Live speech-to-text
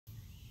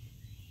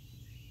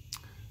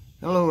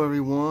Hello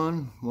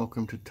everyone,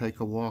 welcome to Take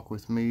a Walk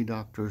with Me,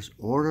 Doctor's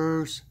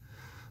Orders.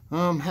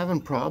 I'm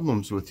having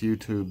problems with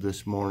YouTube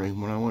this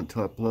morning. When I went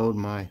to upload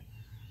my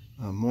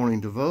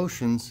morning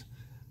devotions,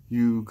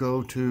 you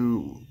go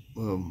to,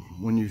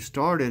 when you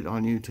start it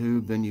on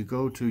YouTube, then you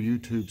go to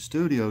YouTube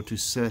Studio to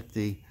set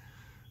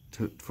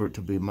for it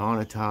to be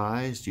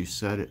monetized. You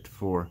set it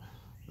for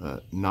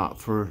not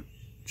for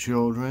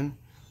children,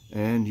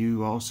 and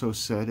you also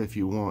set if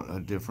you want a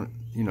different,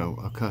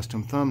 a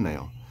custom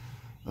thumbnail.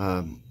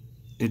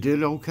 It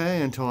did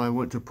okay until I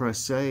went to press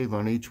save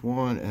on each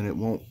one, and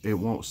it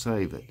won't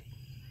save it.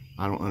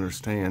 I don't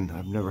understand.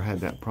 I've never had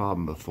that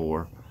problem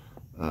before,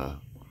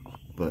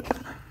 but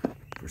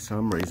for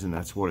some reason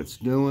that's what it's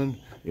doing.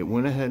 It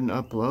went ahead and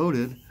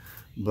uploaded,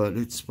 but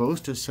it's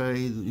supposed to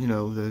say,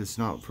 that it's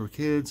not for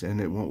kids, and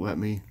it won't let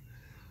me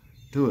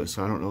do it.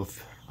 So I don't know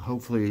if,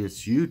 hopefully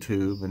it's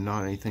YouTube and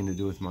not anything to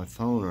do with my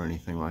phone or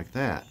anything like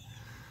that.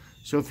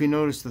 So if you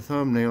notice the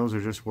thumbnails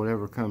are just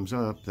whatever comes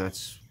up,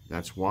 that's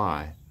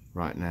why.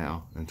 Right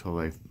now, until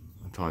I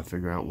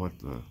figure out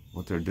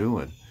what they're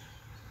doing.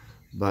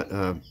 But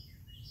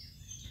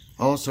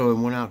also,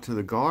 I went out to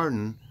the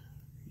garden.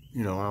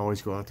 I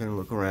always go out there and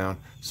look around.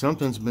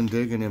 Something's been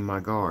digging in my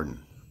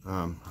garden.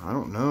 I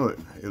don't know.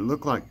 It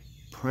looked like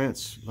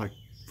prints, like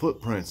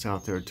footprints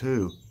out there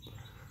too.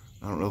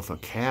 I don't know if a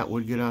cat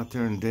would get out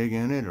there and dig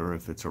in it, or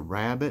if it's a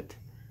rabbit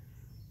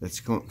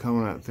that's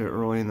coming out there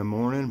early in the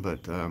morning.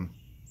 But I'm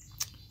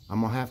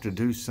gonna have to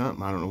do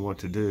something. I don't know what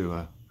to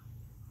do.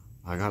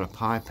 I got a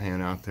pie pan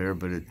out there,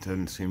 but it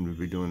doesn't seem to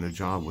be doing the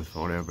job with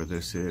whatever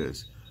this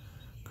is,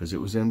 because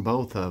it was in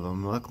both of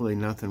them. Luckily,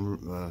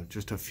 nothing,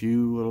 just a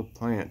few little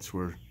plants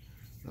were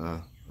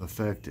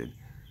affected.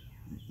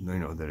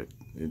 That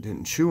it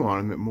didn't chew on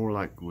them. It more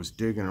like was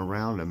digging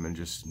around them and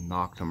just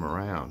knocked them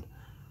around.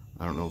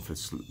 I don't know if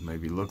it's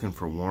maybe looking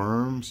for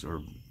worms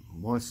or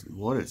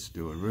what it's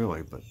doing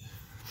really, but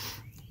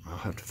I'll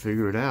have to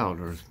figure it out,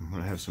 or I'm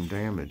gonna have some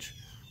damage.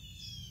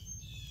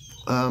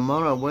 I'm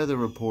on a weather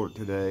report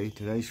today.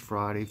 Today's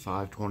Friday,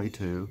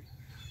 5/22.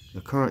 The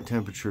current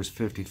temperature is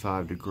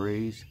 55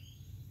 degrees.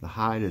 The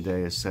high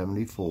today is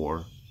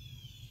 74.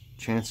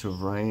 Chance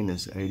of rain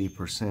is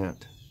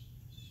 80%.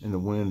 And the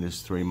wind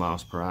is 3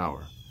 miles per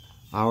hour.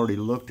 I already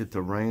looked at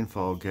the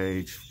rainfall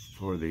gauge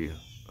for the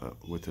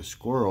with the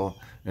squirrel,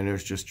 and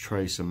there's just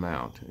trace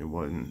amount. It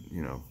wasn't,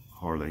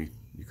 hardly,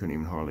 you couldn't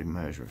even hardly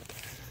measure it.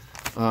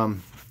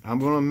 I'm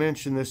going to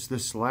mention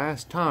this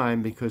last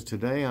time because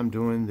today I'm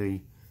doing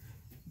the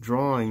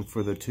drawing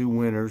for the 2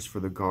 winners for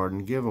the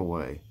garden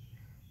giveaway.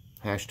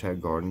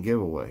 #garden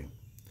giveaway.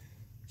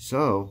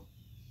 So,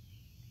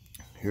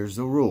 here's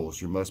the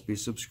rules. You must be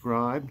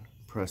subscribed.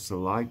 Press the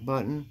like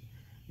button.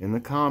 In the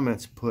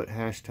comments, put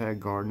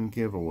 #garden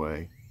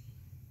giveaway.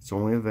 It's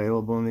only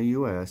available in the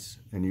US,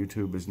 and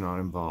YouTube is not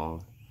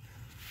involved.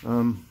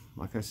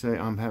 Like I say,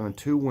 I'm having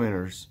 2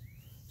 winners,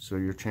 so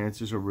your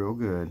chances are real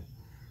good.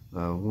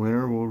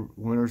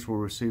 Winners will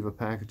receive a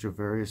package of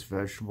various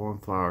vegetable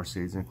and flower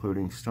seeds,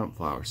 including stump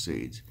flower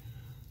seeds.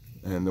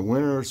 And the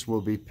winners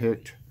will be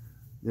picked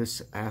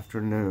this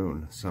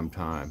afternoon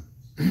sometime.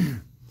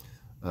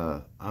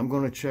 I'm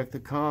going to check the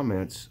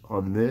comments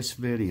on this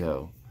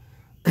video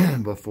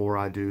before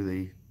I do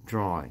the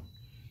drawing.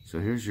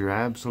 So here's your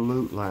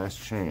absolute last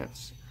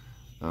chance.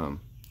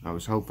 I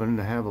was hoping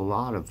to have a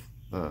lot of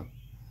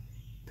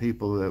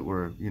people that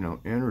were,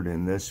 entered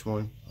in this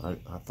one.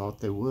 I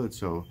thought they would,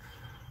 so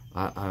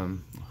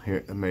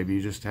here, maybe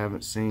you just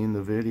haven't seen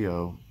the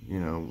video,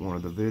 one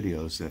of the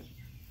videos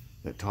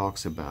that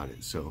talks about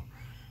it. So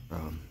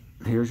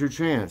here's your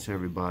chance,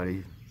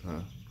 everybody.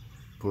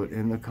 Put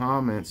in the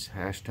comments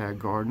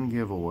 #garden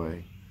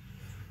giveaway,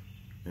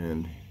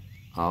 and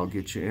I'll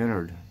get you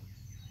entered.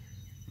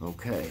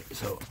 Okay,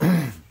 so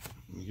let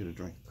me get a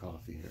drink of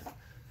coffee here.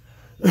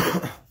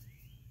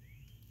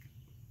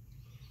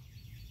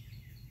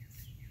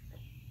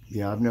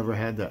 Yeah, I've never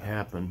had that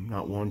happen,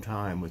 not one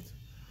time, with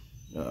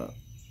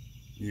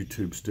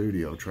YouTube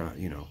Studio,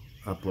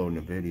 uploading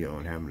a video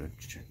and having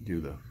to do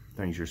the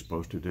things you're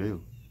supposed to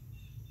do.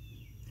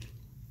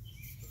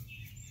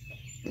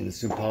 And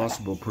it's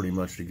impossible pretty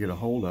much to get a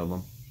hold of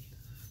them,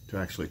 to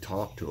actually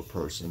talk to a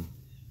person.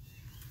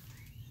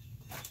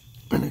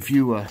 And if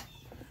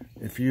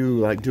you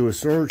like do a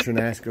search and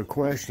ask a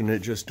question, it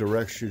just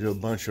directs you to a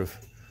bunch of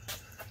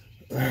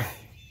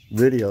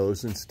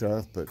videos and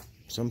stuff, but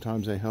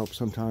sometimes they help,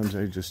 sometimes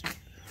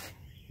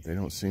they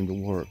don't seem to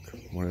work,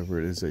 whatever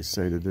it is they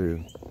say to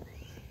do.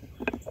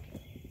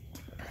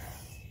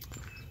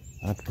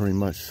 I pretty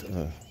much,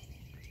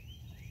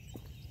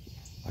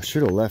 I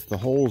should have left the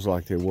holes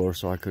like they were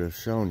so I could have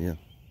shown you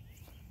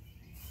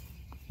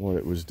what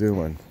it was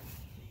doing.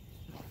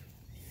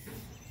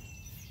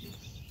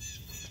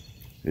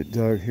 It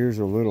dug, here's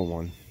a little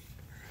one.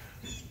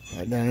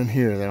 Right down in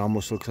here, that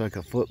almost looks like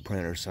a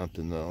footprint or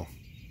something though.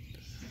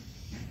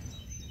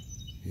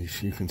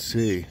 As you can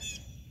see.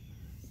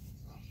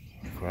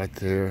 Right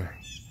there,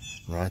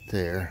 right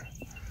there.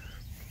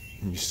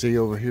 And you see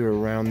over here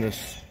around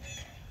this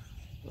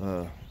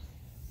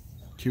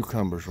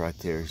cucumbers right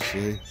there,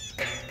 see?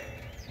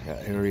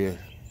 That area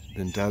has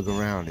been dug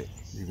around it,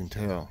 you can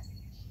tell.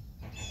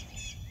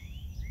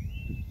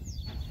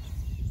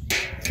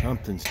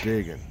 Something's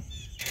digging.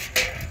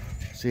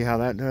 See how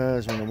that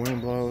does when the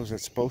wind blows?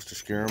 It's supposed to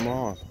scare them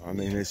off. I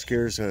mean, it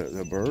scares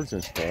the birds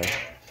and stuff.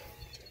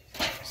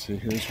 See,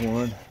 here's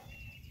one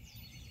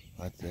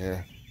right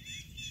there.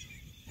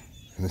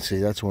 And see,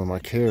 that's where my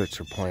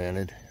carrots are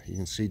planted. You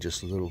can see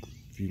just a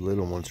few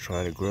little ones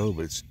trying to grow,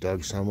 but it's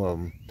dug some of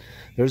them.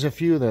 There's a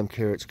few of them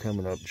carrots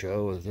coming up,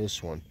 Joe, with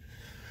this one.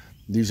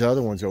 These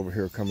other ones over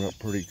here are coming up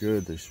pretty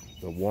good. There's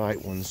the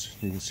white ones.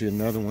 You can see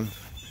another one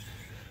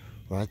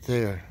right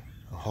there,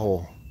 a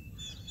hole.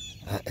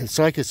 It's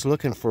like it's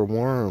looking for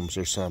worms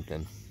or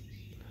something,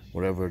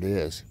 whatever it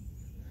is.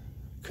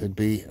 Could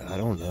be, I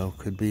don't know,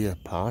 could be a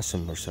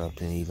possum or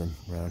something even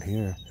around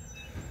here.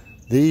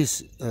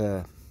 These,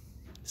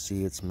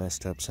 see, it's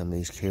messed up some of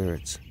these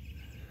carrots.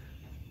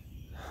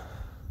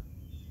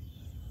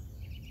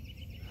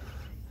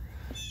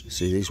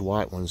 See, these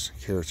white ones,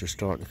 carrots are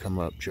starting to come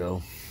up,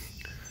 Joe.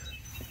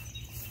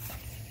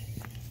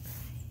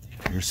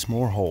 There's some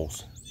more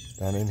holes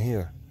down in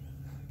here.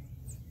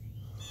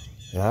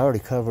 And I already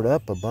covered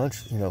up a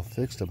bunch, you know,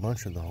 fixed a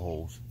bunch of the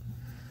holes.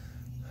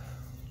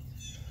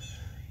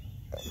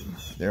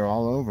 They're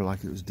all over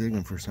like it was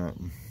digging for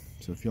something.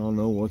 So if y'all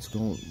know what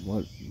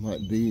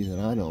might be that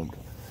I don't.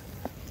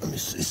 Let me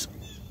see.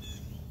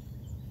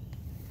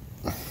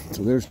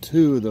 So there's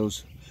two of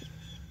those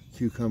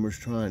cucumbers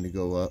trying to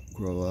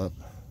grow up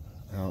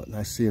out, and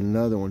I see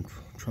another one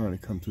trying to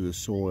come through the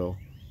soil.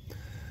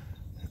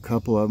 A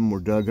couple of them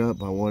were dug up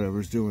by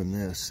whatever's doing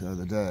this the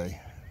other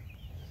day.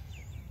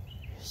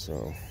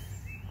 So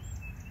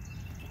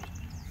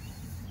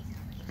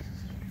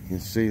you can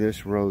see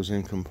this row's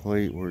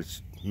incomplete where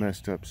it's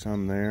messed up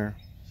some there.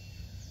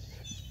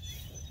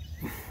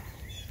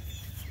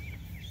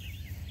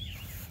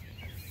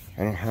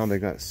 I don't know how they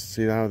got,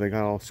 see how they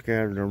got all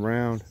scattered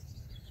around?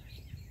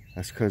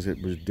 That's because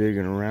it was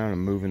digging around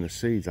and moving the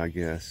seeds, I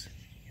guess,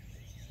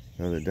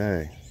 the other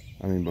day.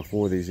 I mean,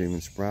 before these even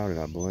sprouted,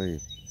 I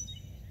believe.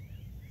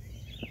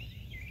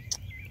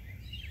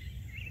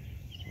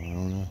 I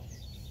don't know.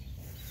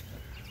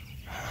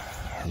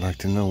 I'd like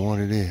to know what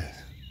it is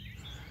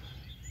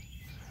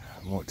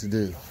and what to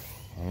do.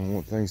 I don't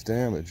want things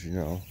damaged, you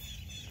know.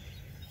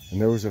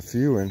 And there was a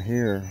few in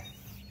here,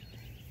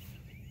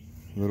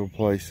 little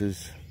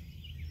places.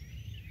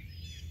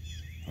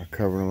 I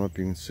covered them up.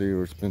 You can see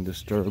where it's been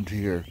disturbed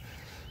here,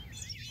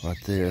 right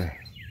there.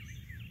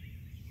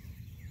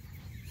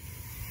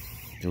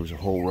 There was a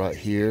hole right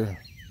here.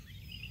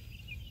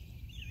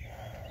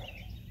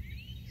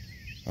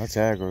 That's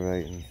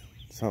aggravating.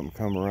 Something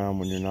come around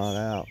when you're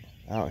not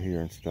out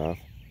here and stuff.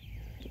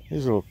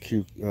 These little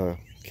cute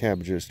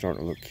cabbages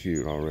starting to look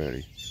cute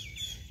already.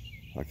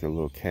 Like a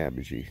little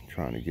cabbagey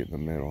trying to get in the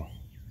middle.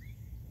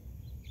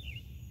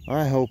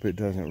 I hope it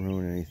doesn't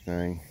ruin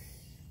anything.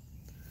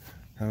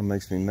 Kind of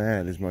makes me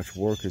mad as much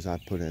work as I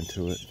put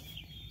into it.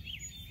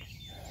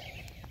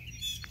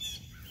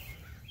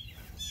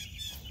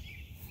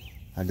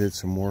 I did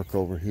some work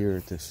over here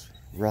at this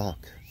rock.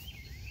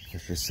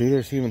 If you see,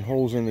 there's even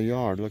holes in the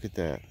yard. Look at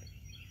that.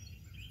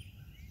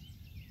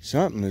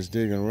 Something is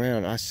digging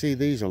around. I see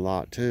these a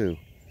lot too.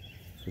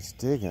 It's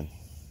digging.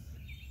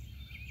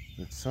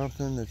 It's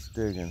something that's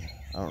digging.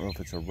 I don't know if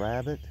it's a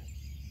rabbit.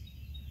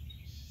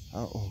 I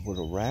don't know, would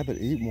a rabbit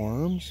eat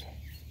worms?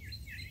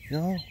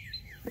 No.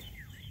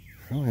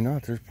 Really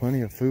not. There's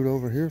plenty of food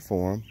over here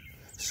for them.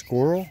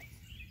 Squirrel?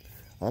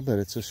 I bet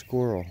it's a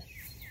squirrel.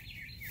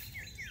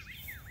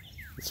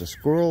 It's a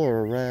squirrel or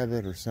a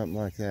rabbit or something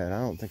like that. I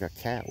don't think a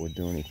cat would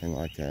do anything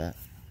like that.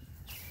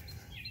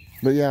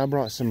 But yeah, I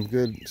brought some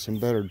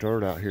better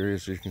dirt out here.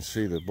 As you can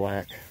see, the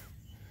black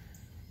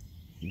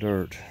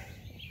dirt.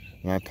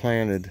 And I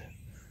planted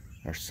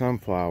our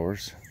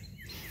sunflowers.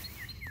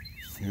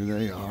 Here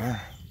they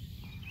are.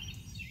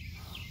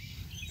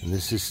 And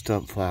this is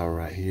stump flower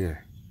right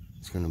here.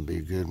 It's going to be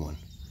a good one.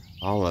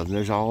 All of them.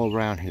 There's all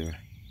around here.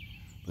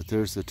 But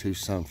there's the two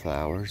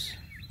sunflowers.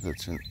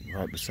 That's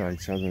right beside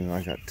each other. And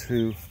I got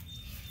two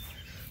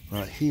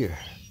right here.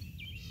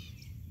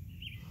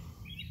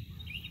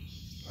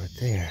 Right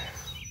there.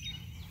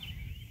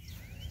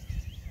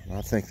 And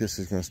I think this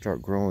is going to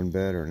start growing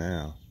better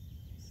now.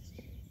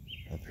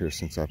 Up here,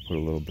 since I put a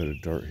little bit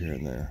of dirt here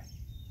and there.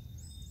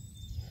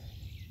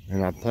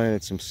 And I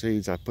planted some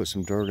seeds. I put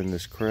some dirt in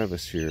this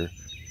crevice here.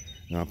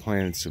 And I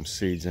planted some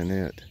seeds in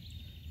it.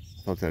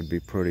 I thought that'd be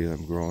pretty,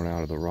 them growing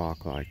out of the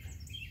rock like.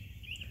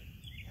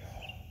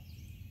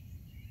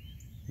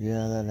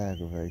 Yeah, that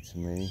aggravates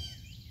me.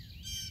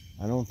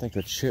 I don't think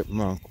a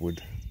chipmunk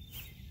would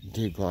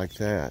dig like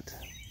that.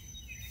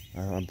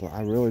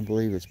 I really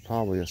believe it's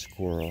probably a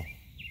squirrel.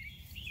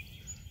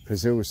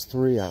 Because there was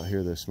 3 out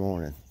here this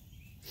morning.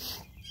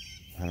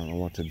 I don't know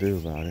what to do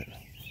about it.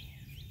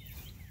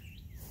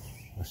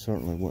 I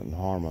certainly wouldn't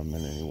harm them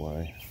in any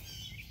way.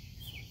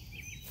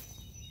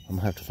 I'm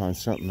gonna have to find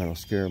something that'll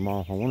scare them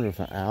off. I wonder if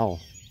an owl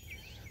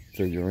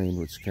figurine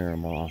would scare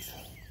them off.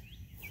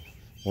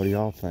 What do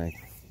y'all think?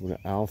 Would an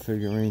owl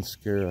figurine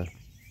scare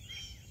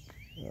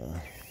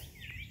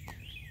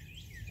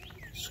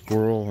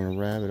squirrel and a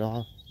rabbit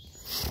off.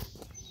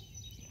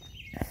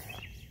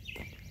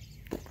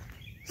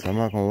 So I'm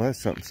not going to let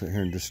something sit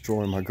here and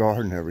destroy my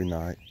garden every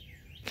night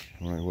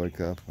when I wake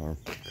up or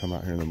come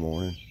out here in the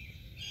morning.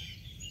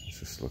 I was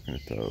just looking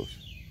at those.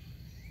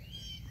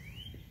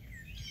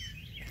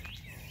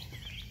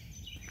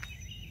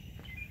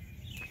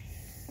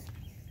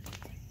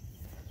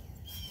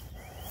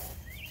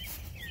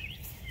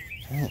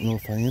 I don't know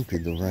if I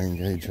emptied the rain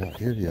gauge out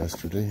here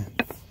yesterday.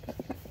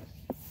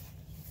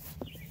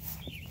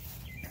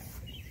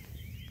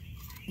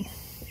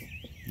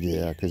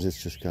 Yeah, because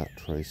it's just got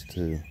trace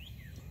too.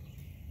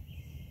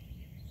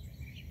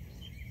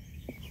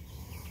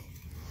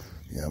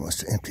 Yeah, I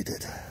must have emptied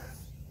it.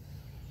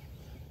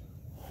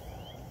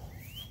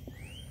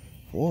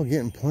 Well,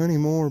 getting plenty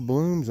more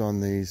blooms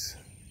on these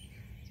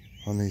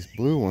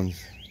blue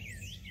ones.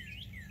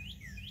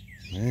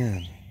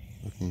 Man,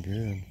 looking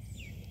good.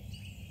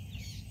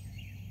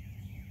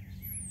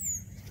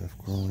 Stuff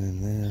growing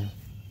in there.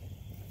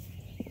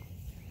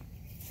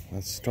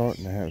 That's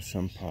starting to have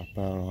some pop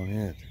out on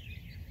it.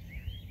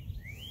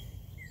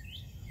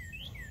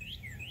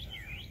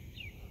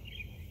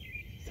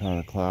 Kind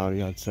of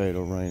cloudy. I'd say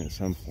it'll rain at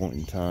some point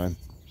in time.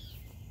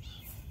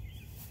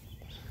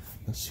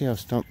 Let's see how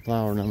stump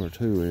flower number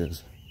 2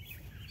 is.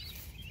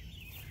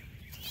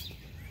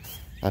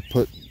 I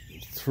put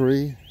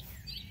 3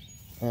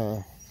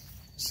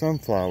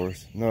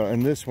 sunflowers. No,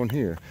 and this one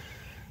here.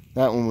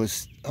 That one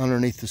was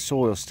underneath the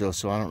soil still,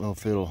 so I don't know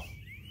if it'll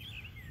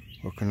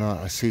work or not.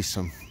 I see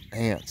some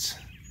ants.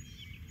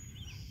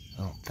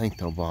 I don't think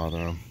they'll bother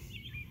them,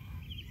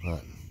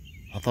 but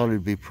I thought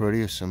it'd be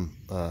pretty if some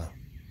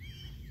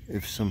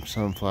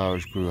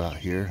sunflowers grew out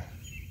here.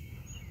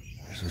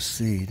 There's a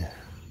seed.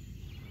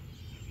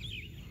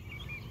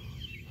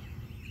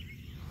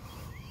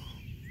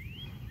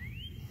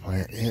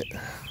 There's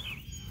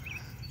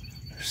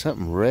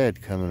something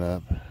red coming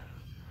up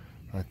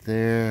right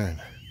there,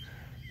 and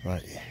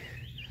right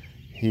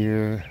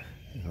here,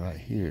 and right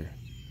here.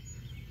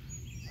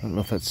 I don't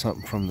know if that's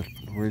something from the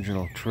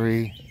original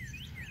tree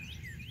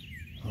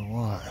or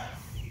what.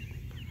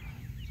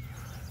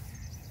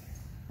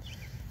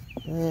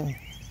 Well,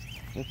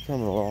 they're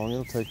coming along.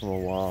 It'll take them a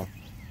while,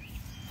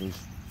 these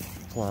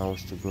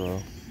flowers to grow.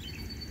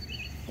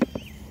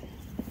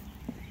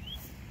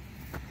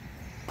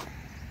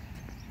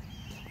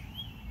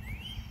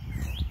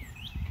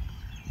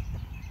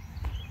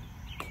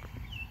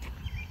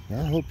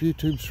 I hope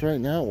YouTube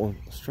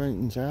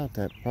straightens out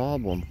that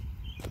problem,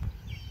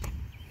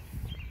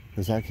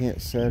 because I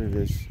can't set it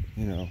as,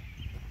 you know,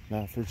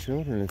 not for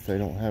children if they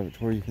don't have it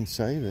to where you can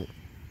save it.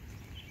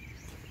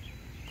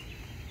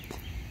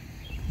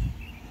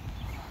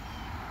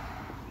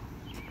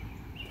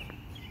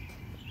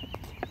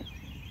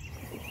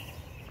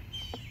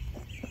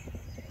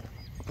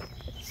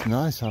 It's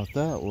nice out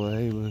that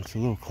way, but it's a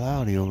little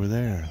cloudy over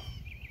there.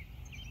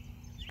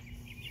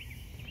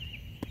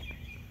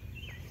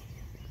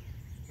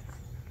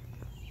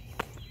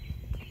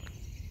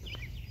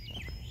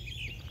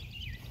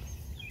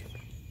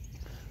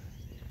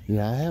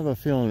 Yeah, I have a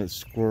feeling it's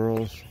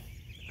squirrels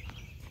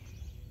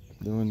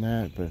doing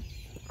that, but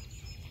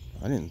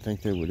I didn't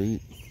think they would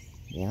eat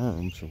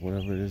worms or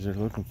whatever it is they're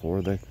looking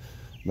for.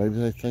 Maybe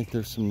they think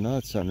there's some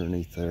nuts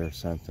underneath there or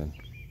something.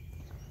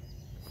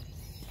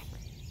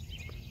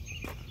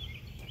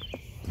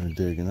 They're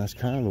digging. That's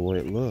kind of the way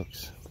it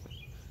looks,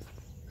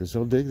 because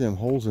they'll dig them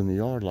holes in the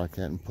yard like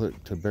that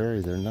and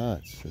bury their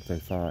nuts that they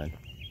find.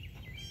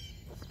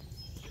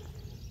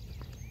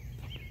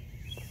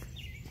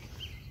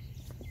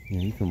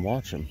 And you can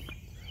watch them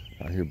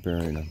out here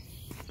burying them.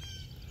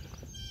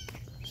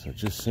 So it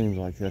just seems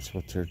like that's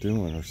what they're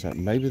doing or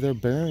something. Maybe they're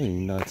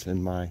burying nuts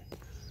in I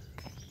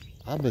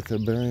bet they're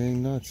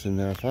burying nuts in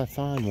there. If I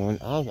find one,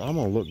 I'm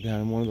gonna look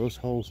down in one of those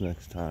holes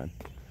next time.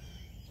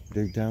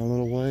 Dig down a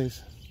little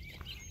ways,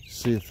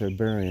 see if they're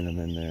burying them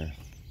in there.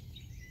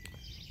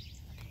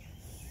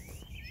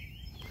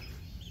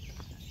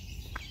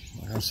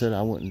 Like I said,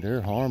 I wouldn't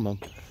dare harm them,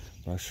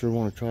 but I sure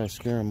want to try to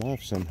scare them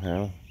off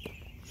somehow.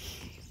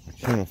 I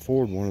can't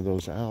afford one of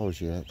those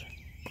owls yet.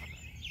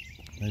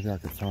 Maybe I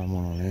could find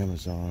one on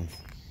Amazon.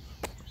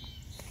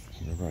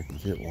 Maybe I can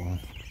get one.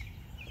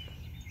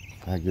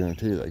 I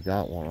guarantee they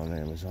got one on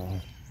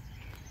Amazon.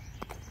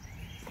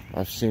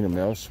 I've seen them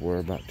elsewhere,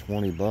 about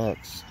 20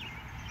 bucks.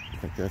 I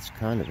think that's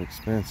kind of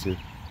expensive.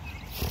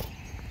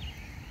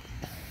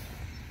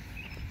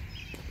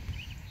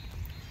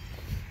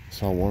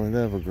 Saw one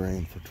at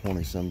Evergreen for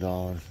 $20-some,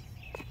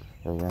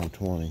 or around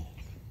 20.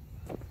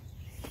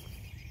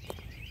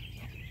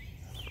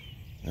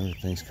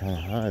 Everything's kind of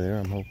high there.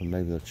 I'm hoping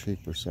maybe they're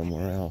cheaper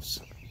somewhere else.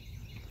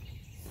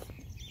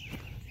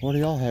 What are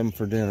y'all having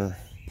for dinner?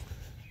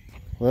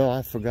 Well,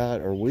 I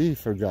forgot, or we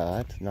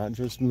forgot, not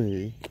just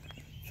me,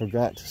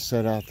 forgot to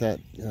set out that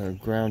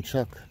ground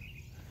chuck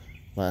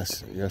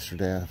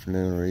yesterday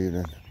afternoon or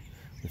evening.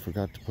 We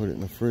forgot to put it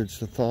in the fridge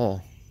to thaw.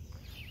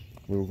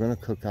 We were going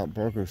to cook out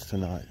burgers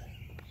tonight.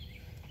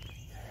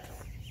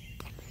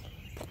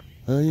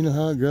 Well, you know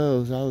how it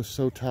goes. I was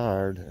so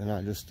tired, and I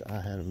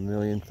had a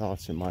million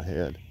thoughts in my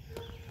head.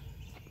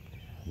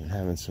 I've been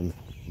having some,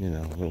 you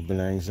know, a little bit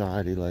of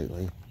anxiety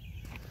lately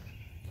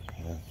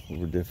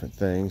over different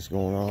things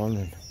going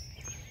on,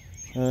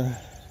 and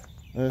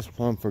I just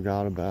plumb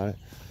forgot about it.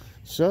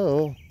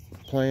 So,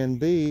 plan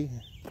B,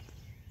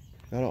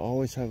 gotta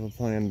always have a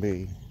plan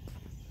B.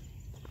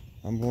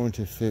 I'm going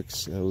to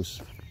fix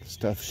those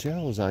stuffed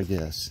shells, I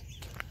guess.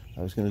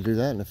 I was gonna do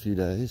that in a few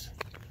days.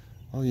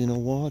 Oh, you know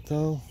what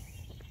though?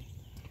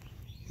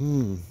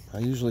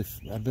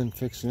 I've been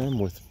fixing them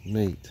with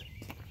meat.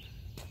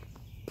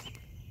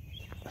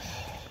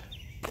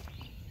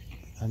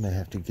 I may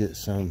have to get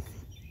some,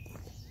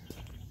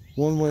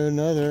 one way or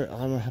another.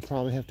 I'm gonna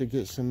probably have to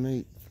get some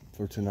meat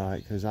for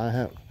tonight, because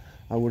I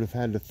would have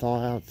had to thaw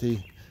out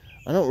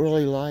I don't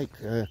really like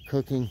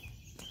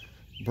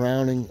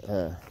browning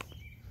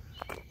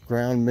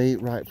ground meat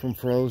right from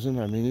frozen.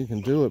 I mean, you can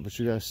do it, but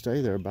you gotta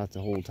stay there about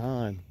the whole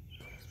time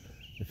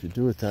if you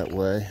do it that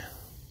way.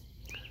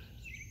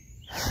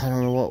 I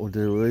don't know what we'll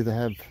do. We'll either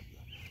have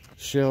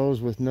shells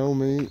with no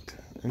meat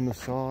in the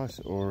sauce,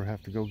 or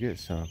have to go get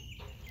some.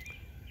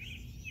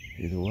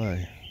 Either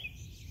way,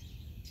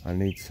 I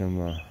need some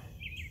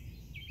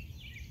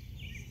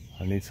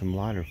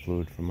lighter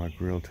fluid for my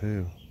grill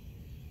too.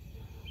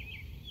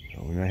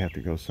 So we may have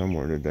to go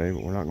somewhere today,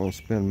 but we're not going to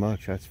spend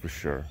much, that's for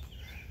sure.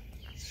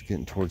 It's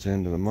getting towards the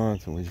end of the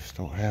month, and we just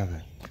don't have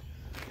it.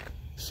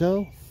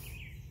 So,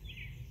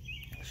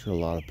 I'm sure a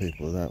lot of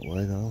people are that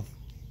way though.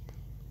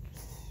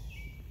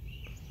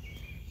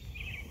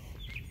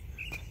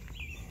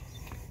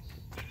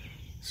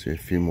 See a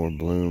few more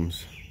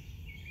blooms.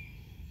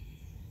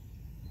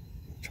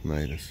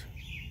 Tomatoes.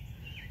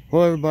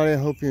 Well, everybody, I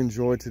hope you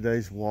enjoyed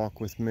today's walk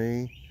with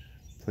me.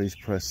 Please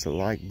press the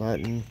like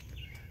button.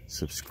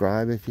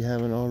 Subscribe if you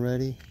haven't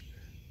already.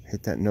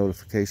 Hit that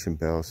notification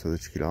bell so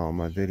that you get all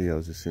my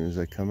videos as soon as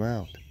they come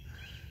out.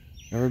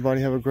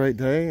 Everybody have a great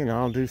day, and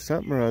I'll do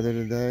something or other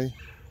today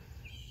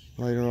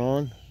later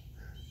on.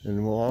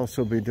 And we'll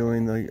also be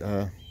doing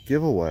the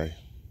giveaway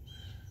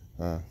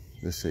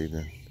this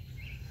evening.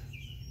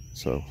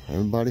 So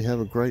everybody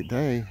have a great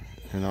day,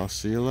 and I'll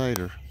see you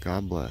later.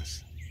 God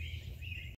bless.